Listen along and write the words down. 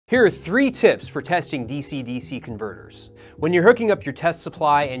Here are 3 tips for testing DC-DC converters. When you're hooking up your test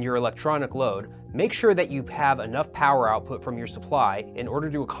supply and your electronic load, make sure that you have enough power output from your supply in order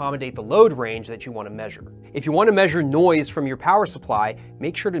to accommodate the load range that you want to measure. If you want to measure noise from your power supply,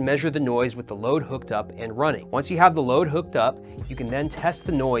 make sure to measure the noise with the load hooked up and running. Once you have the load hooked up, you can then test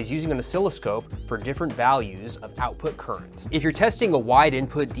the noise using an oscilloscope for different values of output current. If you're testing a wide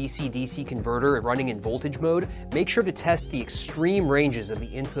input DC-DC converter running in voltage mode, make sure to test the extreme ranges of the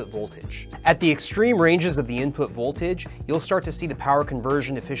input voltage. At the extreme ranges of the input voltage, you'll start to see the power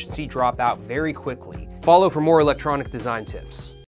conversion efficiency drop out very quickly. Follow for more electronic design tips.